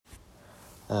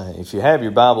If you have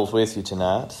your Bibles with you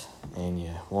tonight and you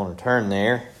want to turn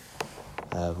there,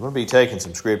 we're going to be taking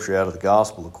some scripture out of the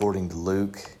Gospel according to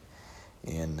Luke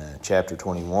in chapter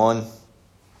 21.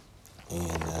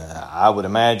 And I would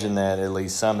imagine that at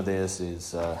least some of this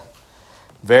is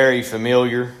very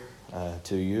familiar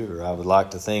to you, or I would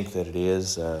like to think that it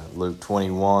is. Luke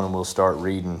 21, and we'll start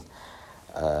reading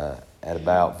at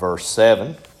about verse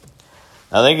 7.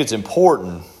 I think it's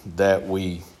important that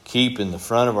we keep in the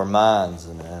front of our minds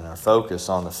and our focus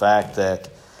on the fact that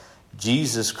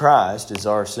Jesus Christ is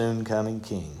our soon-coming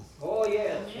King. Oh,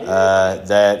 yeah.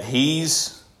 That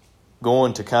He's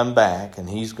going to come back and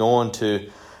He's going to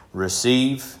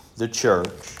receive the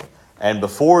church. And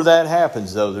before that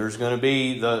happens, though, there's going to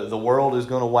be, the world is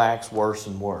going to wax worse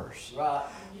and worse. Right.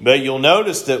 But you'll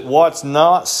notice that what's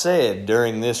not said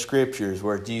during this scripture is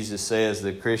where Jesus says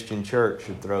the Christian church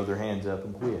should throw their hands up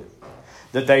and quit.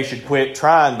 That they should quit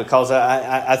trying, because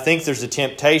I think there's a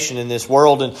temptation in this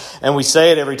world, and we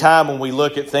say it every time when we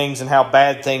look at things and how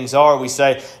bad things are. We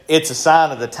say it's a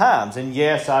sign of the times. And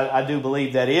yes, I do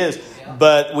believe that is. Yeah.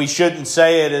 But we shouldn't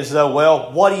say it as though,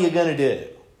 well, what are you going to do?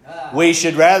 We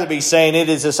should rather be saying it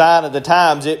is a sign of the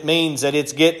times. It means that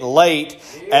it's getting late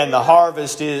and the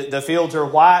harvest the fields are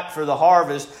white for the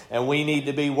harvest, and we need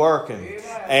to be working.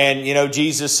 And,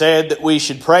 Jesus said that we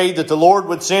should pray that the Lord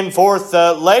would send forth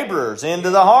laborers into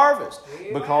the harvest,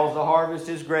 because the harvest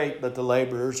is great, but the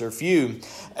laborers are few.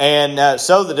 And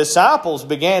so the disciples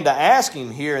began to ask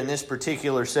Him here in this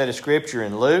particular set of scripture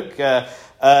in Luke,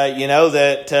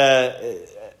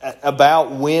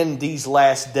 about when these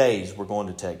last days were going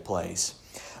to take place.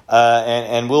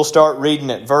 And we'll start reading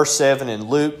at verse 7 in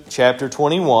Luke chapter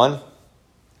 21.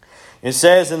 It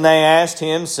says, "And they asked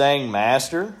Him, saying,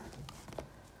 Master,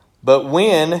 but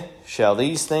when shall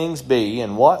these things be,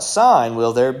 and what sign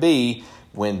will there be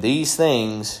when these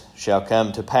things shall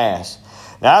come to pass?"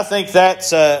 Now, I think that's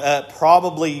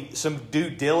probably some due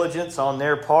diligence on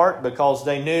their part, because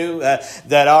they knew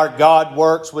that our God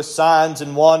works with signs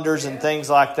and wonders and things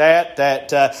like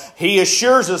that He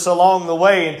assures us along the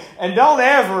way. And don't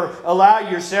ever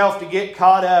allow yourself to get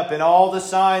caught up in all the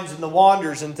signs and the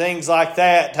wonders and things like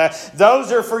that.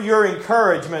 Those are for your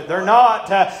encouragement. They're not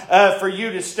for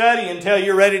you to study until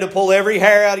you're ready to pull every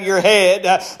hair out of your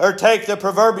head, or take the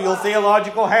proverbial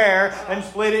theological hair and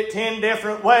split it 10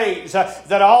 different ways.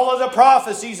 That all of the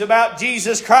prophecies about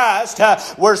Jesus Christ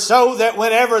were so that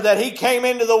whenever that He came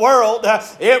into the world,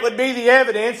 it would be the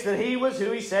evidence that He was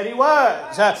who He said He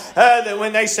was. That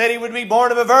when they said He would be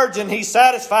born of a virgin, He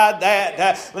satisfied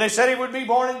that. When they said He would be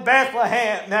born in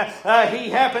Bethlehem, He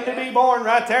happened to be born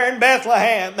right there in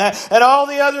Bethlehem. And all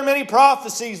the other many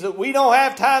prophecies that we don't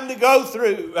have time to go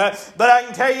through. But I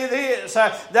can tell you this,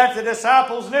 that the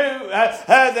disciples knew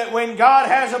that when God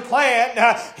has a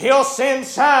plan, He'll send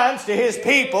signs to His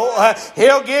people.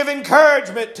 He'll give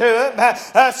encouragement to them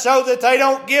so that they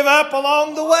don't give up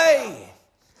along the way.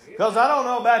 Because I don't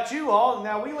know about you all.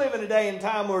 Now, we live in a day and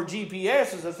time where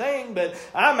GPS is a thing, but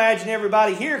I imagine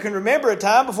everybody here can remember a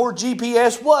time before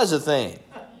GPS was a thing.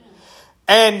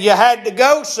 And you had to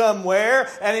go somewhere,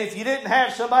 and if you didn't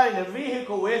have somebody in a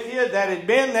vehicle with you that had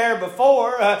been there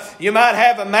before, you might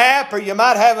have a map, or you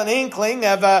might have an inkling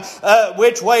of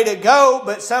which way to go.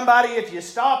 But somebody, if you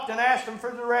stopped and asked them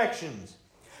for directions,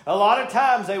 a lot of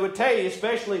times they would tell you,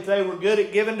 especially if they were good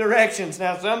at giving directions.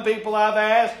 Now, some people I've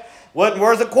asked wasn't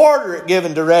worth a quarter at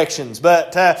giving directions.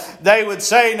 But they would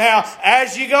say, now,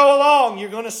 as you go along, you're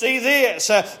going to see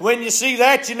this. When you see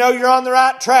that, you know you're on the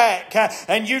right track.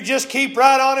 And you just keep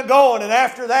right on and going. And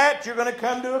after that, you're going to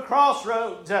come to a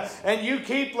crossroads. And you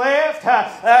keep left,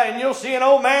 and you'll see an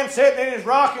old man sitting in his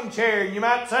rocking chair. And you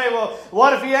might say, well,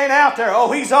 what if he ain't out there?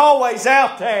 Oh, he's always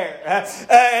out there.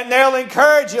 And they'll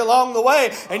encourage you along the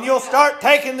way. And you'll start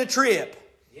taking the trip.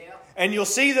 And you'll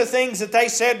see the things that they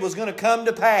said was going to come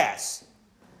to pass.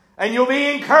 And you'll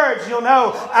be encouraged. You'll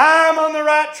know, I'm on the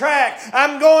right track.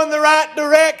 I'm going the right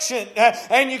direction.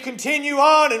 And you continue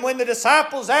on. And when the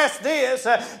disciples asked this,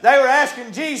 they were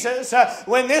asking Jesus,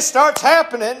 when this starts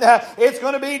happening, it's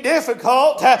going to be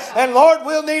difficult. And Lord,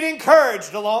 we'll need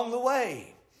encouraged along the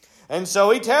way. And so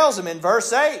He tells them in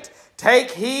verse 8, take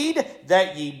heed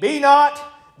that ye be not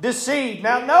deceived.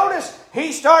 Now notice,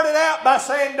 He started out by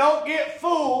saying, don't get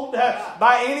fooled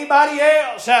by anybody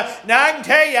else. Now I can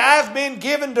tell you, I've been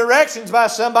given directions by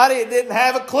somebody that didn't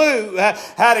have a clue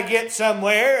how to get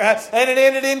somewhere, and it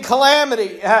ended in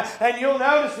calamity. And you'll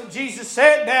notice that Jesus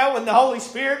said now when the Holy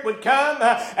Spirit would come,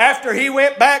 after He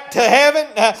went back to heaven,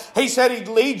 He said He'd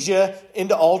lead you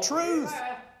into all truth.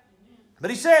 But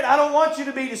he said, I don't want you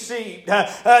to be deceived.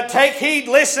 Take heed,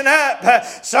 listen up,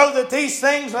 so that these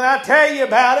things, when I tell you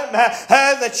about them,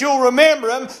 that you'll remember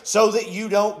them, so that you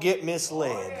don't get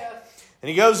misled. And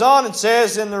he goes on and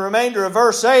says in the remainder of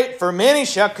verse 8, For many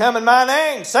shall come in my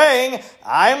name, saying,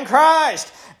 I am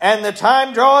Christ, and the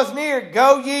time draweth near.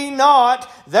 Go ye not,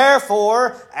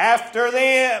 therefore, after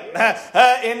them.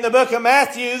 In the book of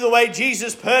Matthew, the way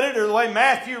Jesus put it, or the way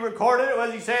Matthew recorded it,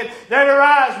 was he said, There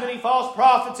arise many false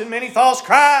prophets and many false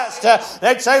Christs.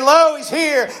 They'd say, Lo, he's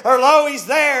here, or Lo, he's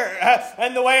there.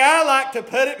 And the way I like to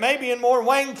put it, maybe in more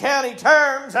Wayne County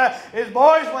terms, is,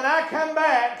 boys, when I come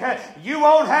back, you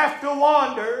won't have to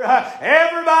wander.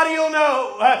 Everybody will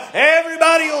know,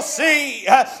 everybody will see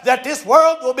that this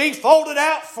world will be folded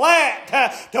out flat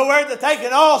to where that they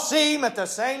can all see Him at the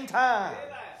same time.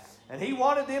 And He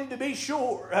wanted them to be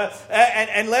sure.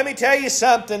 And let me tell you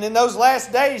something. In those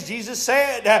last days, Jesus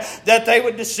said that they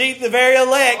would deceive the very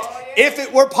elect if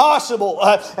it were possible.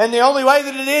 And the only way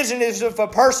that it isn't is if a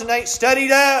person ain't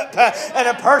studied up and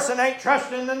a person ain't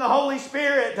trusting in the Holy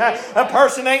Spirit. A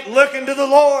person ain't looking to the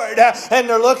Lord and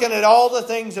they're looking at all the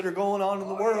things that are going on in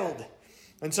the world.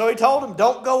 And so He told them,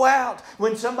 don't go out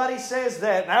when somebody says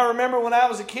that. And I remember when I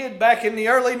was a kid back in the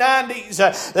early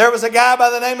 90s, there was a guy by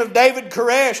the name of David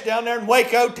Koresh down there in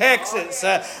Waco, Texas.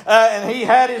 And he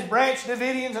had his Branch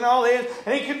Davidians and all this.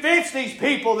 And he convinced these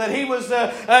people that he was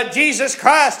Jesus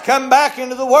Christ come back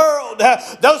into the world.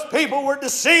 Those people were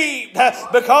deceived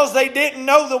because they didn't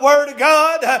know the Word of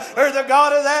God or the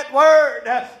God of that Word.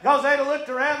 Because they'd have looked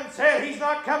around and said, He's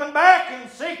not coming back in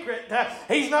secret.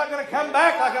 He's not going to come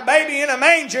back like a baby in a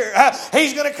manger.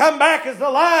 He's going to come back as the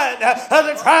Lion of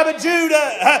the tribe of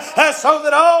Judah, so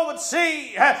that all would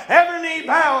see, every knee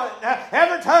bowing,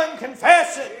 every tongue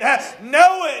confessing,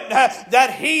 knowing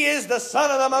that He is the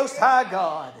Son of the Most High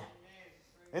God.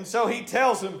 And so He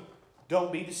tells them,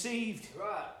 don't be deceived.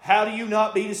 How do you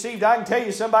not be deceived? I can tell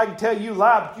you, somebody can tell you a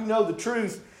lie, but you know the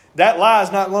truth. That lie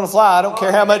is not going to fly. I don't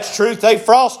care how much truth they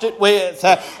frost it with.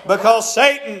 Because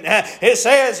Satan, it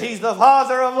says he's the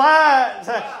father of lies.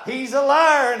 He's a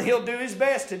liar and he'll do his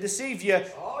best to deceive you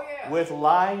with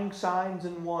lying signs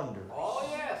and wonders.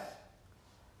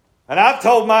 And I've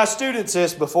told my students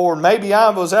this before, and maybe I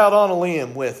was out on a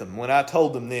limb with them when I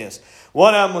told them this.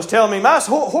 One of them was telling me, my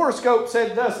horoscope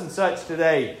said thus and such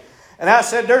today. And I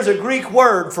said, there's a Greek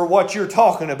word for what you're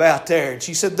talking about there. And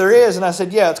she said, there is. And I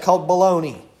said, yeah, it's called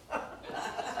baloney.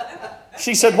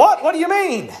 She said, what? What do you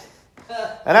mean?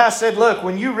 And I said, look,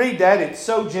 when you read that, it's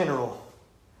so general,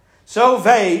 so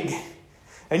vague,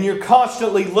 and you're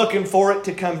constantly looking for it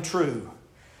to come true.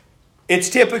 It's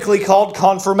typically called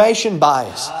confirmation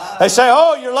bias. They say,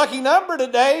 oh, your lucky number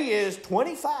today is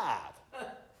 25.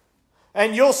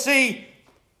 And you'll see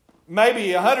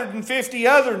maybe 150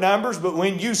 other numbers, but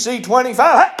when you see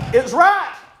 25, it's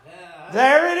right.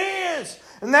 There it is.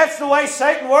 And that's the way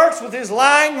Satan works with his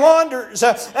lying wonders.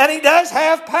 And he does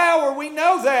have power. We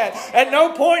know that. At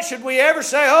no point should we ever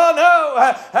say, oh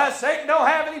no, Satan don't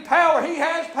have any power. He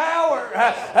has power.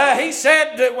 He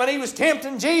said that when he was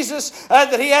tempting Jesus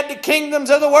that he had the kingdoms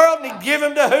of the world and he'd give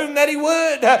them to whom that he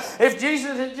would. If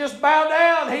Jesus had just bowed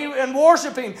down and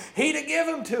worship him, he'd have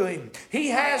given them to him. He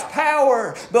has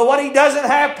power. But what he doesn't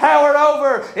have power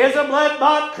over is a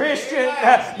blood-bought Christian,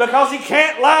 because he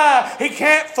can't lie. He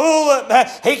can't fool them.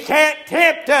 He can't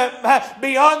tempt them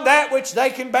beyond that which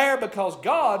they can bear, because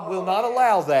God will not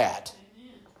allow that.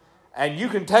 And you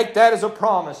can take that as a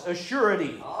promise, a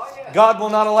surety. God will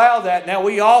not allow that. Now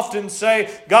we often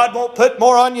say, God won't put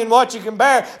more on you than what you can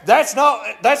bear. That's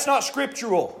not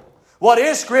scriptural. What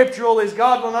is scriptural is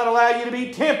God will not allow you to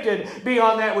be tempted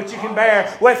beyond that which you can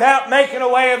bear without making a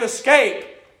way of escape.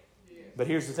 But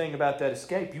here's the thing about that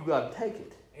escape. You've got to take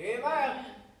it. Amen.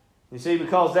 You see,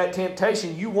 because that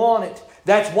temptation, you want it.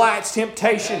 That's why it's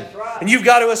temptation. Right. And you've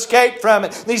got to escape from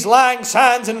it. These lying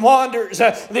signs and wonders,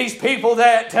 these people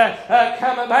that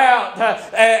come about,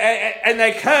 and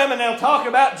they come and they'll talk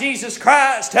about Jesus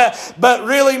Christ, but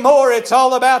really more, it's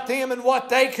all about them and what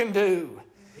they can do.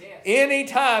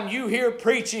 Anytime you hear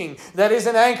preaching that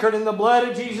isn't anchored in the blood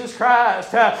of Jesus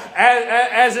Christ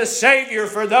as a Savior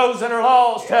for those that are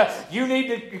lost, you need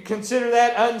to consider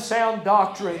that unsound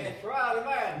doctrine.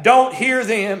 Don't hear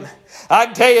them. I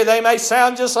can tell you they may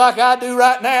sound just like I do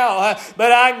right now,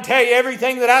 but I can tell you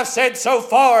everything that I've said so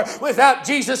far, without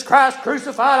Jesus Christ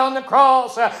crucified on the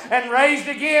cross and raised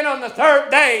again on the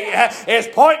third day, is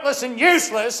pointless and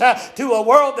useless to a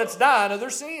world that's dying of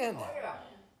their sin.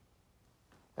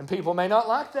 And people may not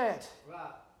like that.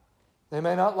 They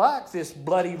may not like this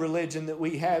bloody religion that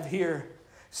we have here.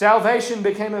 Salvation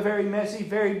became a very messy,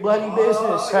 very bloody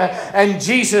business. And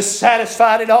Jesus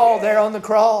satisfied it all there on the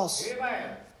cross. Amen.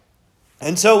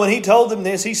 And so when he told them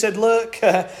this, he said, look,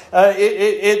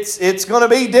 it's going to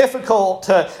be difficult.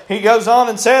 He goes on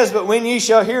and says, but when ye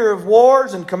shall hear of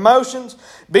wars and commotions,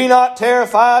 be not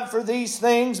terrified, for these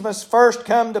things must first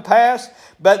come to pass,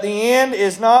 but the end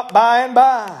is not by and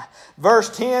by.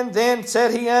 Verse 10, then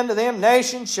said he unto them,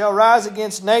 nations shall rise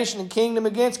against nation, and kingdom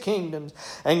against kingdoms.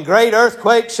 And great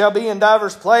earthquakes shall be in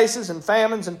divers places, and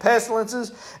famines and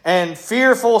pestilences, and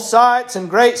fearful sights, and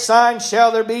great signs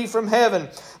shall there be from heaven.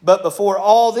 But before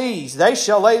all these, they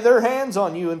shall lay their hands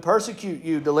on you and persecute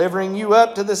you, delivering you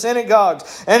up to the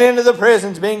synagogues and into the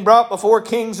prisons, being brought before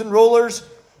kings and rulers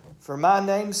for my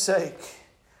name's sake.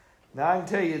 Now I can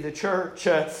tell you the church,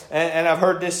 and I've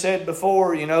heard this said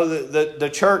before, the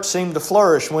church seemed to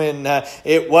flourish when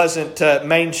it wasn't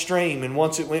mainstream. And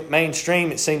once it went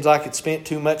mainstream, it seems like it spent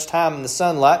too much time in the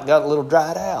sunlight and got a little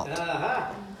dried out.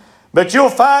 Uh-huh. But you'll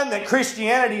find that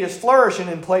Christianity is flourishing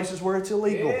in places where it's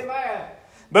illegal. Amen.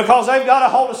 Because they've got a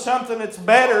hold of something that's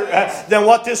better than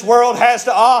what this world has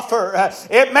to offer.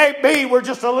 It may be we're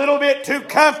just a little bit too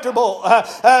comfortable,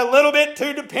 a little bit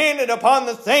too dependent upon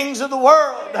the things of the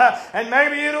world. And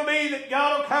maybe it'll be that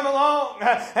God will come along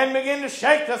and begin to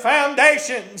shake the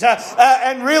foundations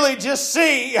and really just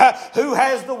see who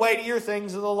has the weightier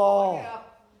things of the law.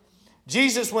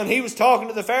 Jesus, when he was talking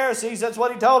to the Pharisees, that's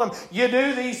what he told them. You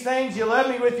do these things, you love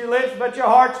me with your lips, but your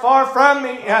heart's far from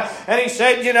me. And he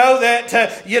said,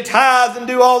 that you tithe and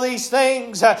do all these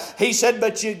things. He said,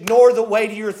 but you ignore the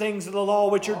weightier things of the law,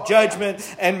 which are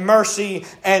judgment and mercy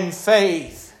and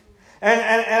faith. And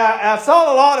I've thought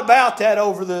a lot about that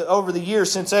over the years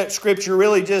since that scripture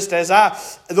really just,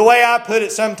 the way I put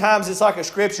it, sometimes it's like a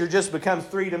scripture just becomes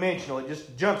three-dimensional. It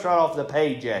just jumps right off the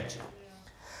page at you.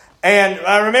 And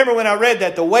I remember when I read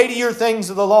that, the weightier things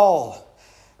of the law.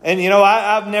 And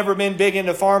I've never been big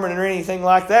into farming or anything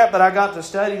like that, but I got to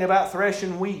studying about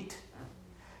threshing wheat.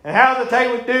 And how that they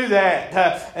would do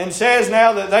that. And says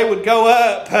now that they would go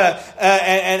up,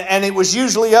 and it was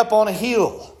usually up on a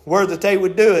hill where that they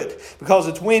would do it, because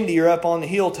it's windier up on the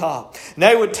hilltop. And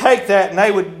they would take that and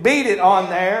they would beat it on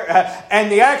there,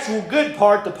 and the actual good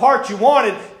part, the part you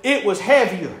wanted, it was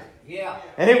heavier. Yeah.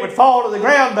 And it would fall to the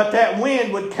ground, but that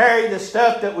wind would carry the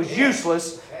stuff that was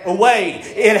useless away.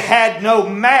 It had no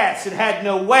mass. It had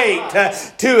no weight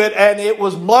to it, and it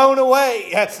was blown away.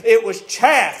 It was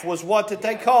chaff was what that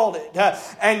they called it.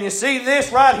 And you see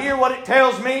this right here, what it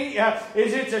tells me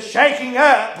is it's a shaking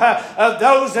up of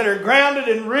those that are grounded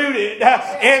and rooted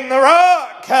in the rock.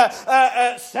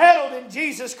 Settled in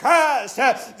Jesus Christ,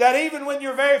 that even when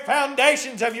your very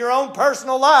foundations of your own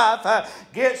personal life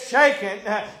get shaken,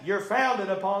 you're founded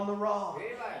upon the rock.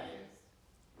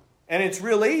 And it's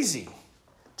real easy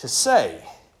to say,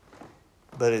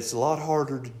 but it's a lot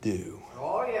harder to do.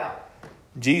 Oh yeah.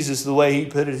 Jesus, the way he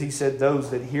put it, he said,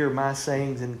 those that hear my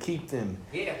sayings and keep them.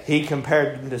 Yes. He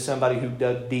compared them to somebody who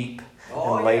dug deep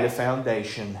and laid a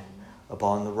foundation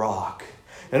upon the rock.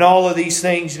 And all of these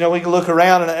things, we can look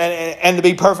around and to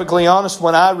be perfectly honest,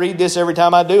 when I read this, every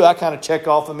time I do, I kind of check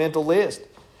off a mental list.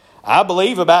 I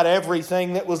believe about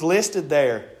everything that was listed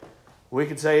there. We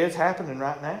could say it's happening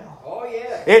right now. Oh,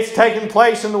 yeah. It's taking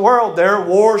place in the world. There are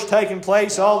wars taking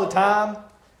place all the time.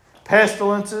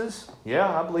 Pestilences. Yeah,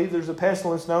 I believe there's a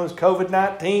pestilence known as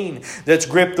COVID-19 that's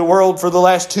gripped the world for the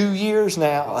last 2 years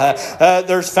now.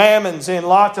 There's famines in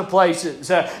lots of places.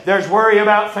 There's worry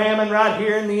about famine right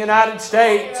here in the United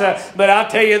States. But I'll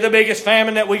tell you, the biggest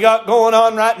famine that we got going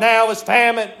on right now is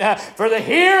famine for the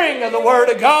hearing of the Word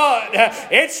of God.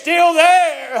 It's still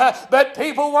there, but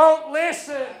people won't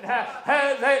listen.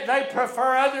 They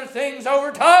prefer other things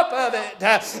over top of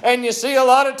it. And you see a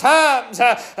lot of times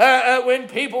when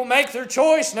people make their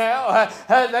choice now,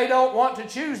 they don't want to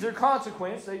choose their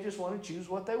consequence. They just want to choose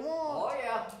what they want. Oh,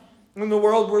 yeah. And the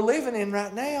world we're living in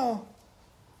right now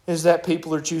is that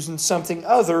people are choosing something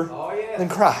other than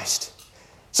Christ.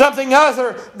 Something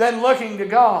other than looking to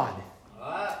God.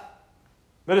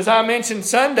 But as I mentioned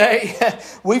Sunday,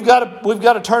 we've got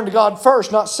to turn to God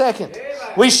first, not second.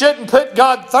 We shouldn't put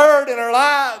God third in our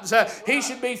lives. He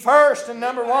should be first and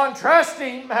number one. Trust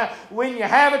Him when you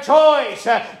have a choice.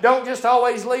 Don't just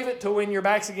always leave it to when your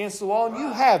back's against the wall and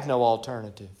you have no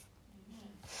alternative.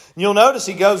 You'll notice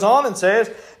he goes on and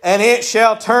says, and it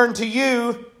shall turn to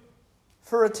you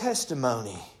for a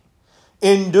testimony,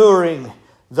 enduring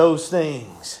those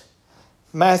things.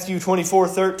 Matthew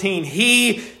 24:13,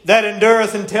 he that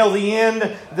endureth until the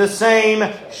end, the same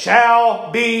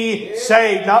shall be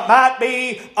saved. Not might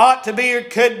be, ought to be, or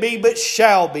could be, but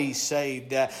shall be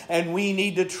saved. And we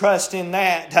need to trust in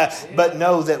that, but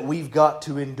know that we've got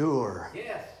to endure.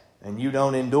 And you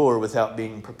don't endure without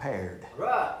being prepared.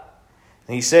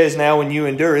 And he says now when you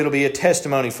endure, it'll be a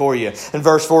testimony for you. In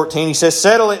verse 14, he says,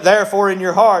 settle it therefore in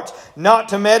your hearts, not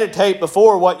to meditate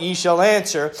before what ye shall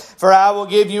answer. For I will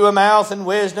give you a mouth and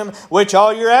wisdom, which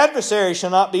all your adversaries shall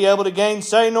not be able to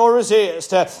gainsay nor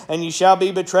resist. And ye shall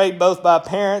be betrayed both by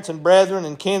parents and brethren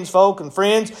and kinsfolk and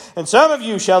friends. And some of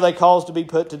you shall they cause to be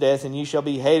put to death, and ye shall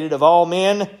be hated of all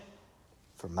men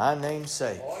for my name's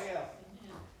sake.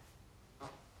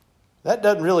 That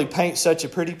doesn't really paint such a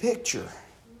pretty picture.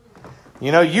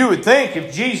 You know, you would think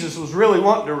if Jesus was really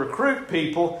wanting to recruit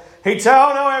people, he'd say,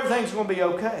 oh no, everything's going to be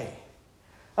okay.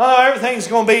 Oh, everything's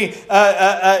going to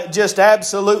be just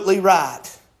absolutely right.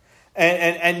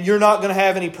 And you're not going to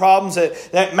have any problems.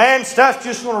 That man stuff's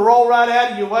just going to roll right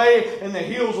out of your way, and the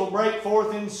hills will break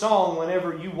forth in song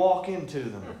whenever you walk into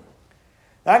them.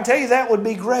 I can tell you that would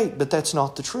be great, but that's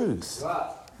not the truth.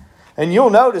 Right. And you'll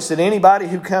notice that anybody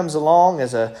who comes along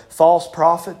as a false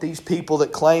prophet, these people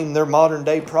that claim they're modern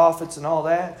day prophets and all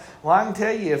that, well, I can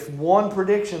tell you if one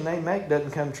prediction they make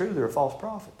doesn't come true, they're a false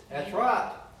prophet. That's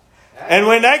right. And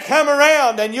when they come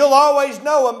around, and you'll always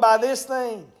know them by this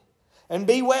thing, and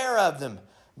beware of them,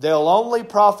 they'll only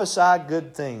prophesy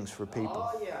good things for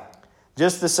people. Oh, yeah.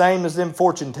 Just the same as them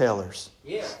fortune tellers.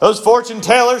 Yeah. Those fortune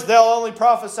tellers, they'll only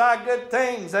prophesy good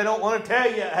things. They don't want to tell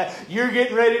you you're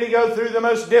getting ready to go through the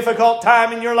most difficult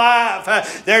time in your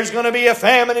life. There's going to be a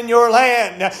famine in your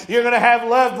land. You're going to have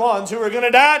loved ones who are going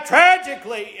to die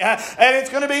tragically. And it's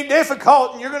going to be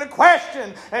difficult, and you're going to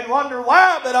question and wonder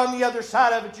why. But on the other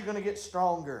side of it, you're going to get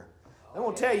stronger. They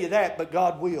won't tell you that, but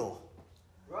God will.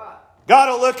 Right. God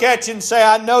will look at you and say,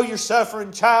 I know you're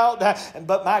suffering, child,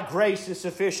 but my grace is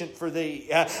sufficient for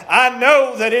thee. I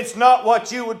know that it's not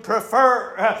what you would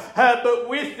prefer, but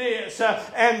with this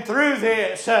and through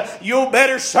this, you'll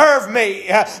better serve me,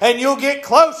 and you'll get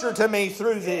closer to me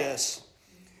through this.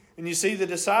 And you see the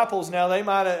disciples now, they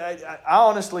might I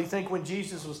honestly think when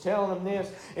Jesus was telling them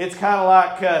this, it's kind of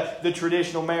like the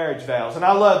traditional marriage vows. And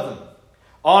I love them.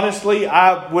 Honestly,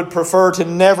 I would prefer to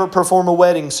never perform a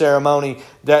wedding ceremony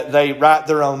that they write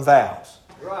their own vows.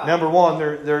 Right. Number one,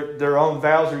 their own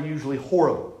vows are usually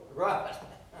horrible. Right.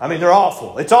 I mean, they're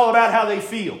awful. It's all about how they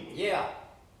feel. Yeah.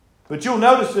 But you'll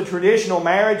notice the traditional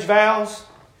marriage vows.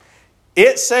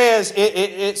 It says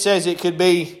it could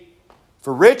be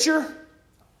for richer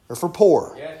or for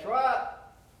poorer. That's right.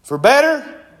 For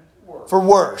better, for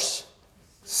worse.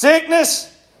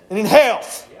 Sickness and in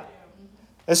health.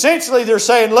 Essentially, they're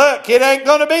saying, look, it ain't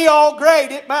going to be all great.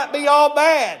 It might be all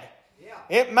bad. Yeah.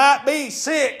 It might be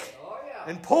sick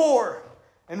and poor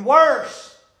and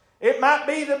worse. It might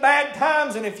be the bad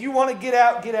times. And if you want to get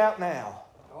out now.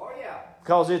 Oh, yeah.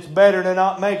 Because it's better to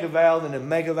not make a vow than to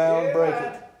make a vow and break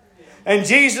it. And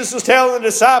Jesus was telling the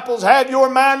disciples, have your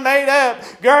mind made up.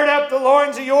 Gird up the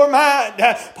loins of your mind.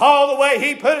 Paul, the way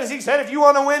he put it, he said, if you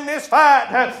want to win this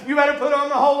fight, you better put on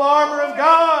the whole armor of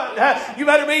God. You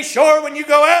better be sure when you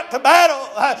go out to battle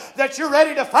that you're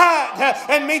ready to fight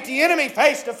and meet the enemy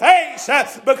face to face.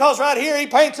 Because right here he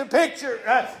paints a picture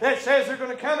that says they're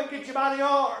going to come and get you by the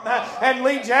arm and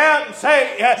lead you out and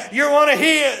say, you're one of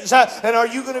his. And are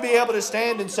you going to be able to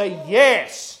stand and say,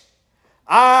 yes,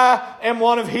 I am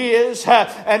one of his,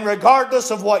 and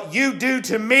regardless of what you do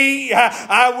to me,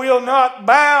 I will not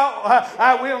bow,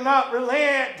 I will not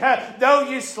relent. Though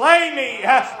you slay me,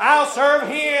 I'll serve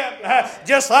him.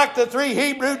 Just like the three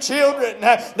Hebrew children,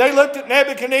 they looked at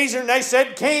Nebuchadnezzar and they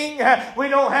said, King, we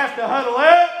don't have to huddle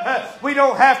up, we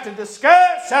don't have to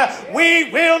discuss, we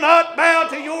will not bow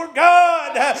to your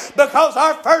God, because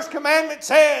our first commandment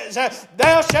says,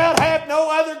 thou shalt have no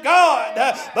other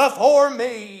God before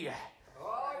me.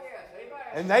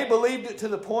 And they believed it to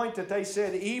the point that they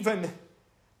said, even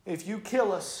if you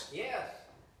kill us,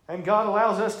 and God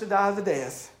allows us to die the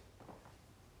death.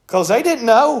 Because they didn't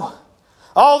know.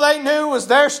 All they knew was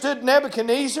there stood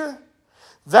Nebuchadnezzar.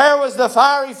 There was the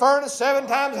fiery furnace 7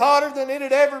 times hotter than it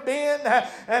had ever been.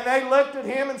 And they looked at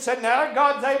him and said, now our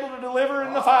God's able to deliver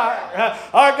in the fire.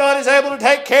 Our God is able to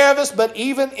take care of us. But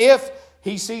even if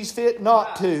he sees fit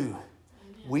not to,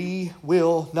 we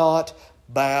will not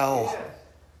bow.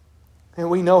 And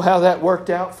we know how that worked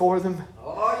out for them.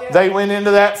 Oh, yeah. They went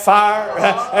into that fire,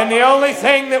 and the only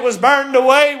thing that was burned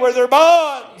away were their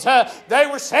bonds. They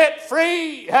were set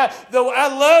free. I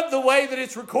love the way that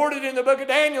it's recorded in the book of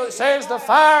Daniel. It says the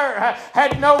fire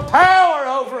had no power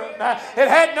over them. It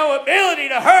had no ability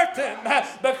to hurt them,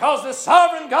 because the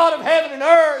sovereign God of heaven and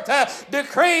earth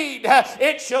decreed,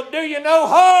 it shall do you no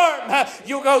harm.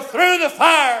 You'll go through the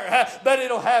fire, but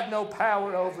it'll have no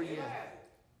power over you.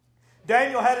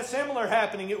 Daniel had a similar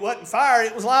happening. It wasn't fire,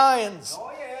 it was lions.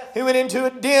 Oh, yes. He went into a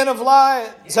den of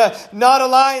lions. Not a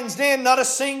lion's den, not a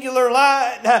singular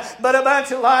lion, but a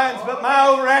bunch of lions. But my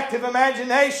overactive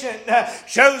imagination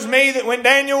shows me that when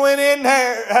Daniel went in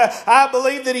there, I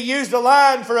believe that he used a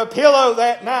lion for a pillow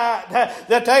that night,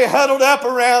 that they huddled up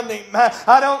around him.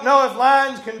 I don't know if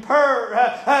lions can purr,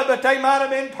 but they might have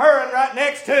been purring right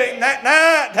next to him that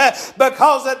night,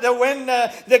 because when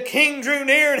the king drew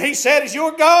near and he said, "Is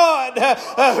your God,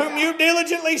 whom you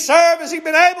diligently serve, has He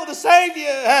been able to save you?"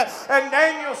 And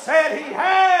Daniel said, "He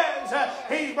has.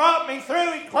 He's brought me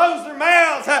through. He closed their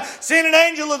mouths, sent an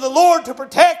angel of the Lord to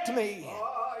protect me."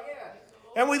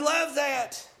 And we love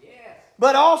that.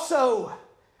 But also,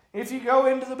 if you go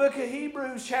into the book of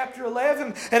Hebrews chapter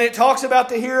 11, and it talks about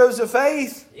the heroes of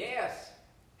faith,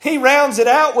 he rounds it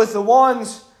out with the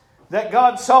ones that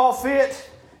God saw fit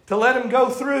to let them go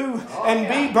through and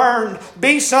be burned,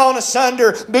 be sawn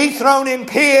asunder, be thrown in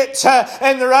pits.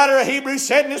 And the writer of Hebrews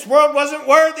said, this world wasn't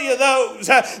worthy of those,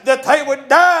 that they would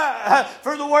die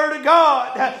for the Word of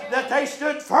God, that they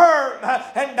stood firm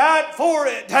and died for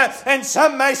it. And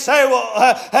some may say,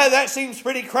 well, that seems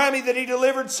pretty crummy that He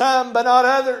delivered some but not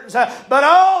others. But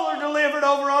all are delivered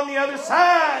over on the other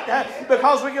side,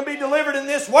 because we can be delivered in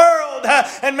this world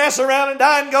and mess around and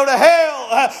die and go to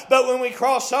hell. But when we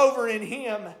cross over in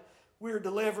Him, we're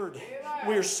delivered.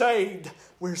 We're saved.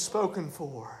 We're spoken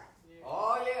for.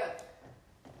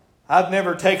 I've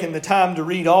never taken the time to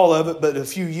read all of it, but a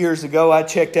few years ago I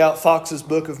checked out Fox's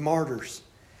Book of Martyrs.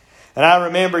 And I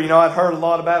remember, I'd heard a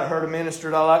lot about it. I heard a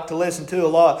minister that I like to listen to a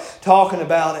lot talking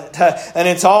about it. And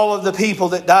it's all of the people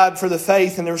that died for the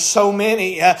faith. And there's so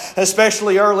many,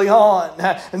 especially early on.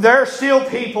 And there are still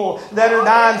people that are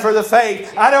dying for the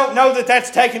faith. I don't know that that's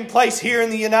taking place here in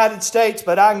the United States,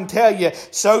 but I can tell you,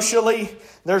 socially,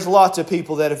 there's lots of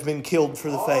people that have been killed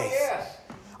for the faith.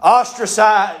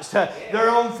 Ostracized. Their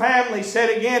own family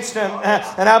set against them.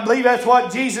 And I believe that's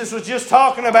what Jesus was just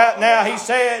talking about now. He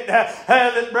said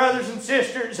that brothers and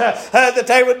sisters, that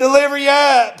they would deliver you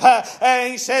up.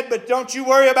 And He said, but don't you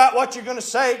worry about what you're going to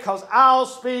say, because I'll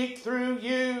speak through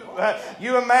you.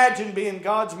 You imagine being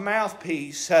God's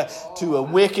mouthpiece to a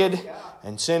wicked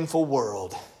and sinful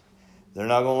world. They're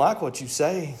not going to like what you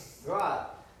say.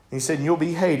 He said, you'll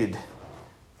be hated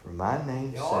for my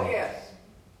name's sake.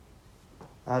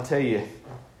 I'll tell you,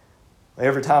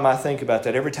 every time I think about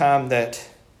that, every time that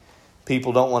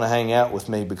people don't want to hang out with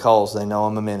me because they know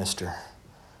I'm a minister,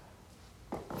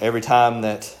 every time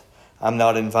that I'm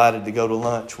not invited to go to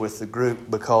lunch with the group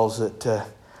because they're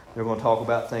going to talk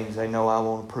about things they know I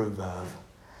won't approve of,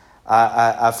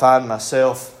 I find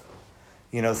myself,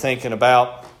 thinking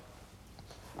about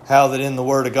how that in the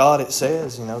Word of God it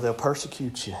says, they'll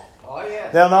persecute you.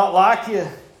 They'll not like you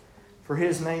for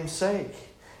His name's sake.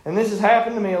 And this has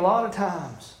happened to me a lot of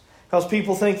times, because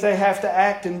people think they have to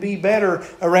act and be better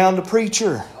around a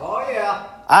preacher.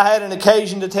 I had an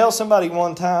occasion to tell somebody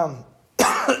one time,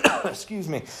 excuse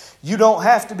me, you don't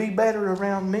have to be better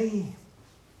around me.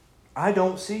 I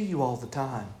don't see you all the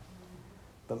time.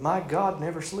 But my God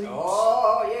never sleeps.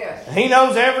 He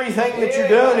knows everything that you're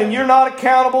doing, and you're not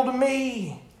accountable to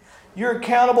me. You're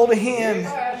accountable to Him.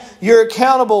 You're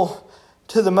accountable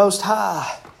to the Most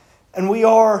High. And we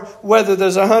are, whether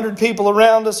there's 100 people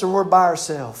around us or we're by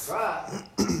ourselves.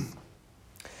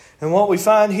 And what we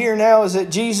find here now is that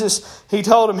Jesus, He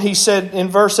told him, He said in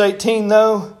verse 18,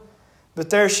 though, but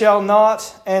there shall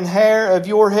not an hair of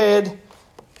your head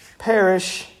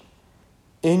perish.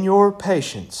 In your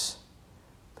patience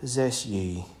possess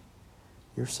ye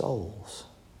your souls.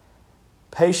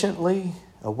 Patiently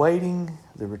awaiting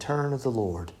the return of the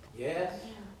Lord.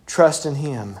 Trust in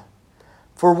Him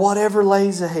for whatever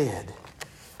lays ahead.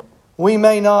 We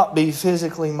may not be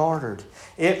physically martyred.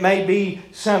 It may be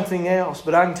something else,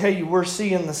 but I can tell you we're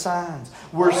seeing the signs.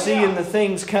 We're seeing the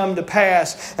things come to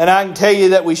pass. And I can tell you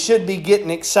that we should be getting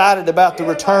excited about the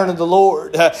return of the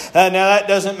Lord. Now that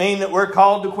doesn't mean that we're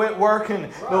called to quit working.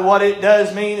 But what it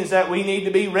does mean is that we need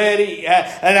to be ready.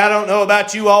 And I don't know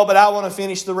about you all, but I want to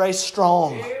finish the race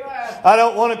strong. I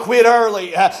don't want to quit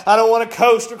early. I don't want to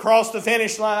coast across the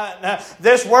finish line.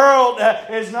 This world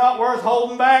is not worth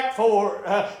holding back for.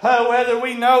 Whether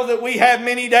we know that we have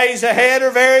many days ahead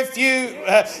or very few.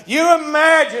 You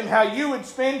imagine how you would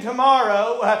spend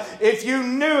tomorrow if you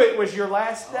knew it was your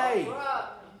last day.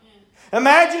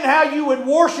 Imagine how you would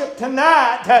worship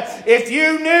tonight if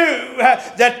you knew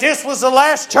that this was the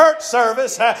last church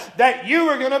service that you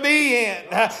were going to be in.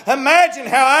 Imagine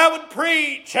how I would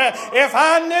preach if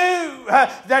I knew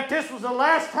that this was the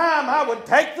last time I would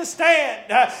take the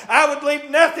stand. I would leave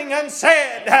nothing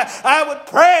unsaid. I would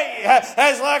pray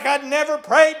as like I'd never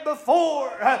prayed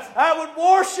before. I would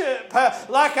worship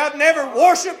like I've never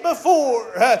worshipped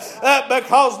before.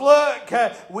 Because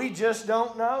look, we just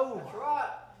don't know. That's right.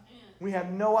 We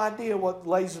have no idea what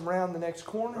lays around the next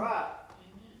corner. Right.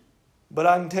 But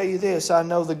I can tell you this, I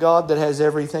know the God that has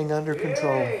everything under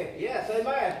control. Yes,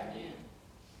 amen.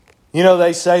 You know,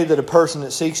 they say that a person that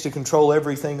seeks to control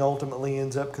everything ultimately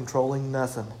ends up controlling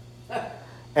nothing.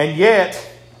 And yet,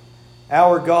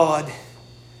 our God,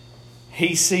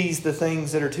 He sees the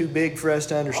things that are too big for us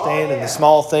to understand and the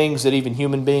small things that even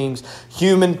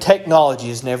human technology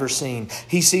has never seen.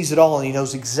 He sees it all and He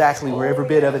knows exactly where every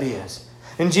bit of it is.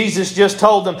 And Jesus just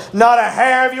told them, not a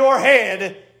hair of your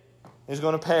head is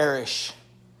going to perish.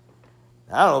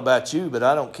 I don't know about you, but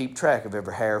I don't keep track of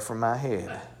every hair from my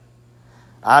head.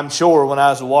 I'm sure when I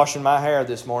was washing my hair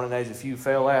this morning, there's a few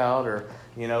fell out or,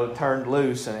 turned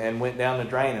loose and went down the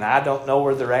drain. And I don't know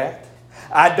where they're at.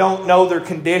 I don't know their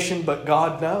condition, but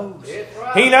God knows.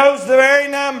 Right. He knows the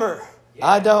very number. Yeah.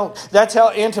 I don't. That's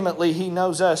how intimately He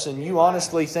knows us. And you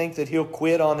honestly think that He'll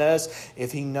quit on us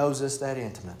if He knows us that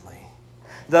intimately?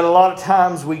 That a lot of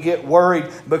times we get worried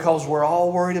because we're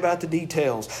all worried about the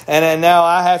details. And now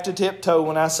I have to tiptoe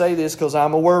when I say this because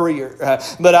I'm a worrier.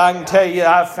 But I can tell you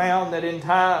I've found that in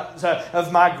times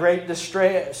of my great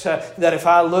distress that if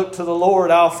I look to the Lord,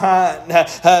 I'll find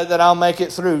that I'll make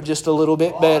it through just a little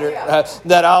bit better.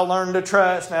 That I'll learn to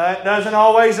trust. Now that doesn't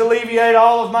always alleviate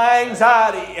all of my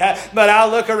anxiety. But I'll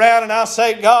look around and I'll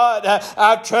say, God,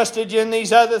 I've trusted You in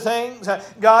these other things.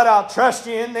 God, I'll trust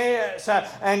You in this.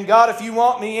 And God, if You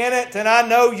want me in it, then I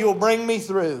know You'll bring me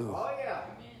through. Oh, yeah.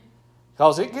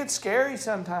 Because it gets scary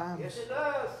sometimes. Yes, it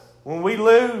does. When we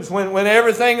lose, when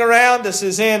everything around us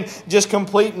is in just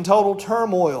complete and total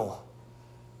turmoil.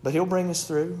 But He'll bring us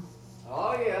through.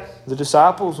 Oh, yes. The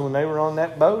disciples, when they were on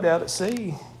that boat out at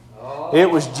sea,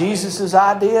 it was Jesus'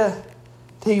 idea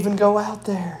to even go out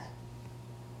there.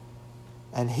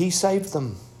 And He saved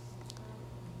them.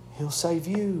 He'll save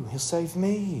you. He'll save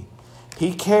me.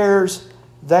 He cares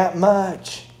that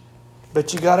much.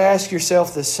 But you got to ask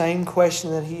yourself the same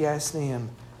question that He asked them.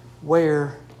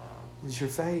 Where is your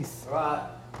faith? Right.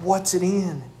 What's it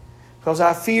in? Because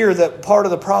I fear that part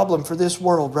of the problem for this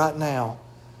world right now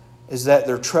is that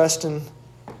they're trusting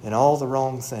in all the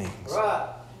wrong things. Right.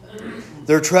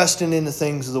 They're trusting in the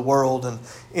things of the world and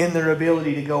in their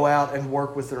ability to go out and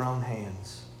work with their own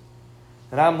hands.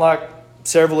 And I'm like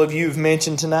several of you have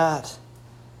mentioned tonight,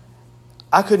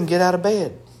 I couldn't get out of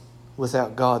bed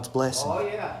without God's blessing. Oh,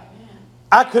 yeah.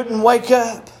 I couldn't wake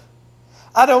up.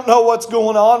 I don't know what's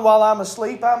going on while I'm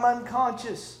asleep. I'm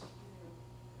unconscious.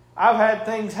 I've had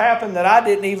things happen that I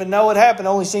didn't even know had happened.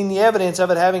 Only seen the evidence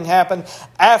of it having happened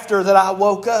after that I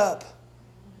woke up.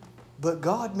 But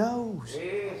God knows.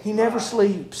 He never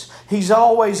sleeps. He's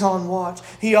always on watch.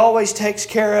 He always takes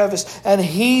care of us. And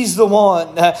He's the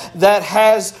one that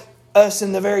has us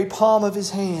in the very palm of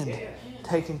His hand,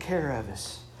 taking care of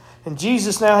us. And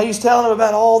Jesus now, He's telling them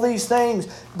about all these things.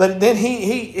 But then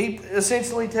He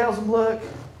essentially tells them, look,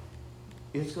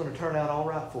 it's going to turn out all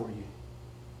right for you.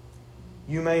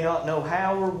 You may not know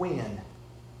how or when.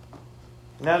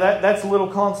 Now that's a little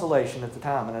consolation at the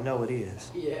time, and I know it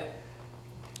is. Yeah.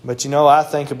 But I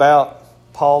think about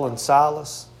Paul and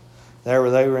Silas. They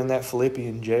were in that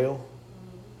Philippian jail.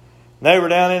 They were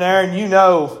down in there,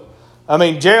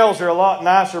 and jails are a lot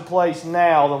nicer place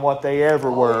now than what they ever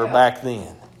were back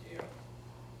then.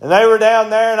 And they were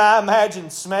down there, and I imagine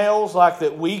smells like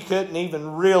that we couldn't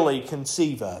even really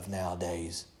conceive of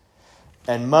nowadays.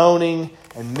 And moaning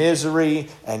and misery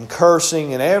and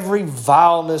cursing and every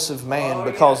vileness of man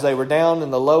because they were down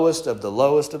in the lowest of the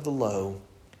lowest of the low.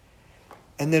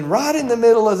 And then right in the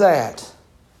middle of that,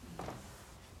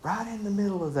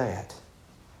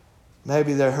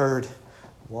 maybe they heard,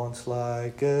 once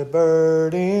like a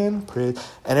bird in prison.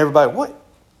 And everybody, what?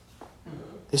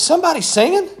 Is somebody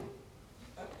singing?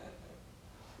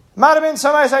 Might have been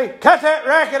somebody say, cut that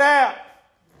racket out.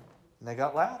 And they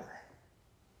got louder.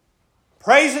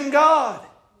 Praising God.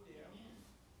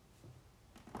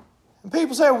 And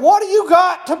people say, what do you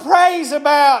got to praise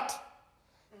about?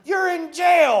 You're in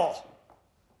jail.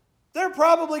 They're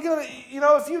probably going to,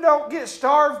 if you don't get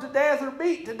starved to death or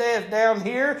beat to death down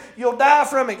here, you'll die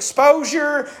from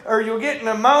exposure or you'll get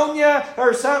pneumonia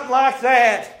or something like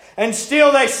that. And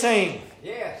still they sing.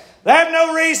 Yes. They have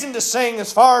no reason to sing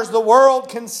as far as the world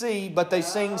can see, but they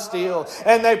sing still.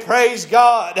 And they praise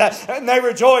God. And they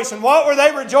rejoice. And what were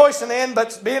they rejoicing in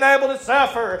but being able to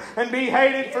suffer and be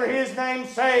hated for His name's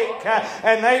sake?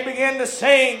 And they begin to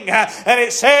sing. And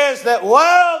it says that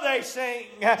while they sing,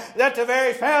 that the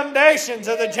very foundations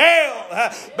of the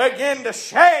jail begin to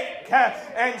shake.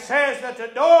 And says that the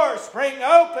doors spring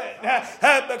open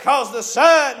because the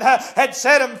Son had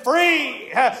set them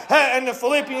free. And the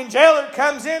Philippian jailer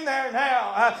comes in there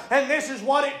now. And this is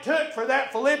what it took for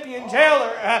that Philippian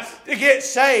jailer to get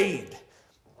saved.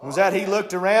 Was that he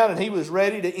looked around and he was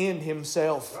ready to end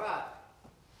himself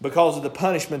because of the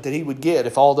punishment that he would get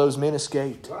if all those men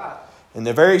escaped. And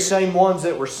the very same ones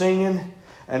that were singing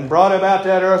and brought about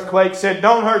that earthquake said,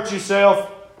 "Don't hurt yourself.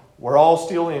 We're all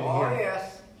still in here." Yes.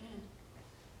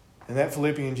 And that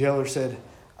Philippian jailer said,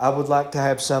 "I would like to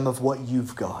have some of what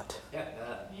you've got."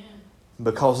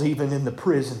 Because even in the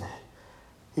prison,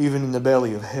 even in the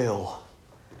belly of hell,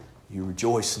 you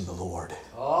rejoice in the Lord.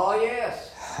 Oh,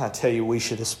 yes. I tell you, we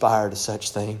should aspire to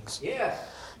such things. Yes.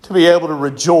 To be able to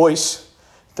rejoice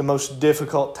at the most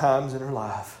difficult times in our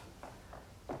life.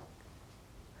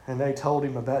 And they told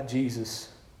him about Jesus.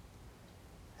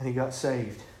 And he got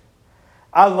saved.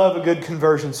 I love a good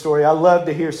conversion story. I love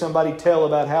to hear somebody tell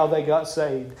about how they got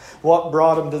saved. What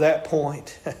brought them to that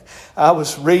point. I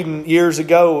was reading years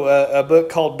ago a book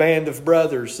called Band of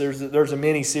Brothers. There's a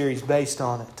mini-series based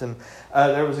on it. And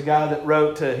there was a guy that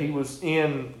wrote, he was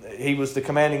the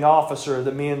commanding officer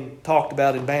the men talked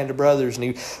about in Band of Brothers. And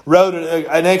he wrote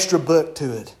an extra book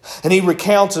to it. And he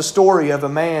recounts a story of a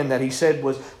man that he said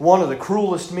was one of the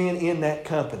cruelest men in that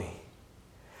company.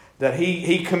 That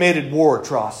he committed war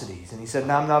atrocities. And he said,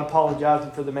 and I'm not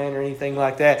apologizing for the man or anything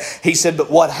like that. He said,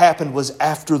 but what happened was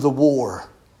after the war.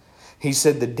 He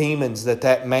said the demons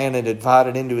that man had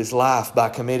invited into his life by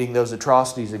committing those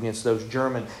atrocities against those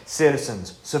German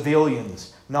citizens,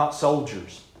 civilians, not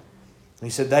soldiers. He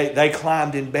said they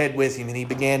climbed in bed with him and he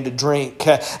began to drink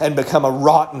and become a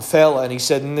rotten fella. And he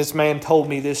said, and this man told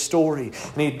me this story.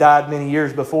 And he died many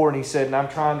years before. And he said, and I'm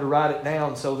trying to write it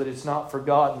down so that it's not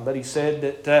forgotten. But he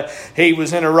said that he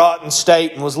was in a rotten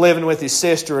state and was living with his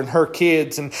sister and her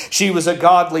kids. And she was a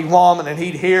godly woman. And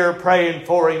he'd hear her praying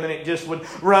for him. And it just would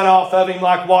run off of him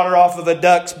like water off of a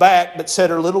duck's back. But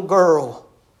said her little girl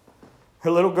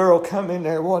come in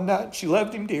there one night and she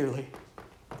loved him dearly.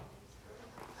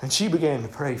 And she began to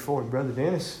pray for him, Brother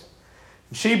Dennis.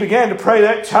 And she began to pray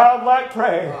that childlike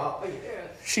prayer. Oh,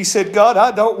 yes. She said, God,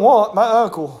 I don't want my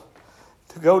uncle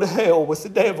to go to hell with the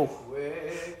devil.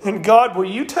 And God, will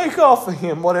you take off of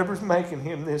him whatever's making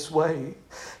him this way?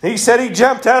 He said he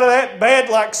jumped out of that bed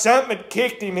like something had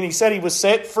kicked him, and he said he was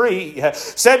set free.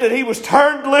 Said that he was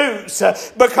turned loose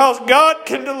because God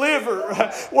can deliver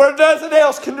where nothing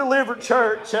else can deliver,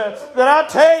 church. That I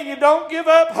tell you, don't give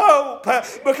up hope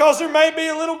because there may be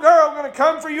a little girl going to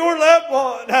come for your loved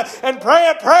one and pray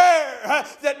a prayer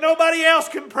that nobody else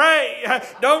can pray.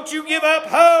 Don't you give up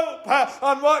hope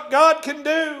on what God can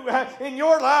do in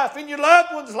your life, in your loved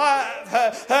one's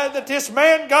life. That this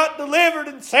man got delivered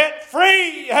and set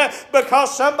free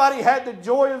because somebody had the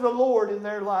joy of the Lord in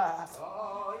their life.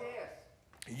 Oh,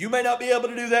 yes. You may not be able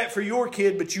to do that for your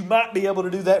kid, but you might be able to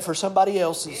do that for somebody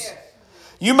else's. Yes.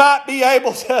 You might be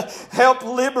able to help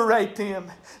liberate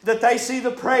them. That they see the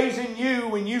praise in you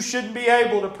when you shouldn't be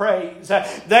able to praise.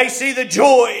 They see the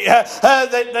joy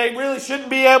that they really shouldn't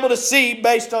be able to see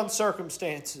based on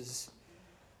circumstances.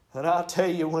 And I'll tell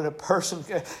you, when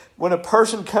a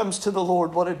person comes to the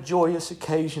Lord, what a joyous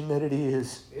occasion that it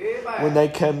is. Amen. When they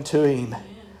come to Him.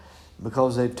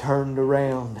 Because they've turned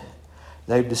around.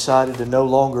 They've decided to no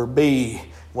longer be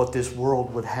what this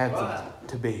world would have them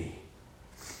to be.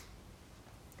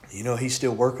 You know, He's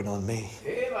still working on me.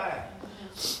 Amen.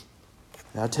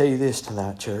 And I'll tell you this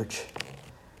tonight, church.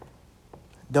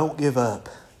 Don't give up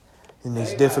in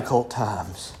these difficult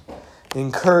times.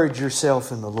 Encourage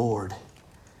yourself in the Lord.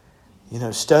 You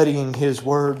know, studying His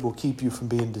Word will keep you from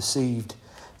being deceived,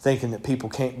 thinking that people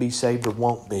can't be saved or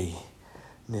won't be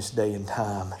in this day and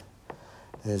time.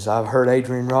 As I've heard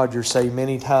Adrian Rogers say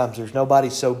many times, there's nobody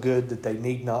so good that they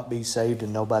need not be saved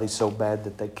and nobody so bad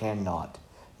that they cannot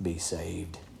be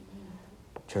saved.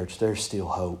 Church, there's still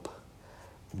hope.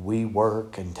 We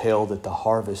work until that the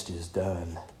harvest is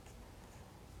done.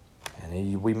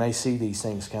 And we may see these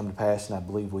things come to pass, and I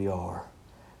believe we are.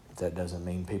 But that doesn't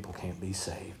mean people can't be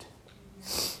saved.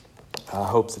 I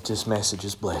hope that this message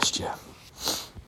has blessed you.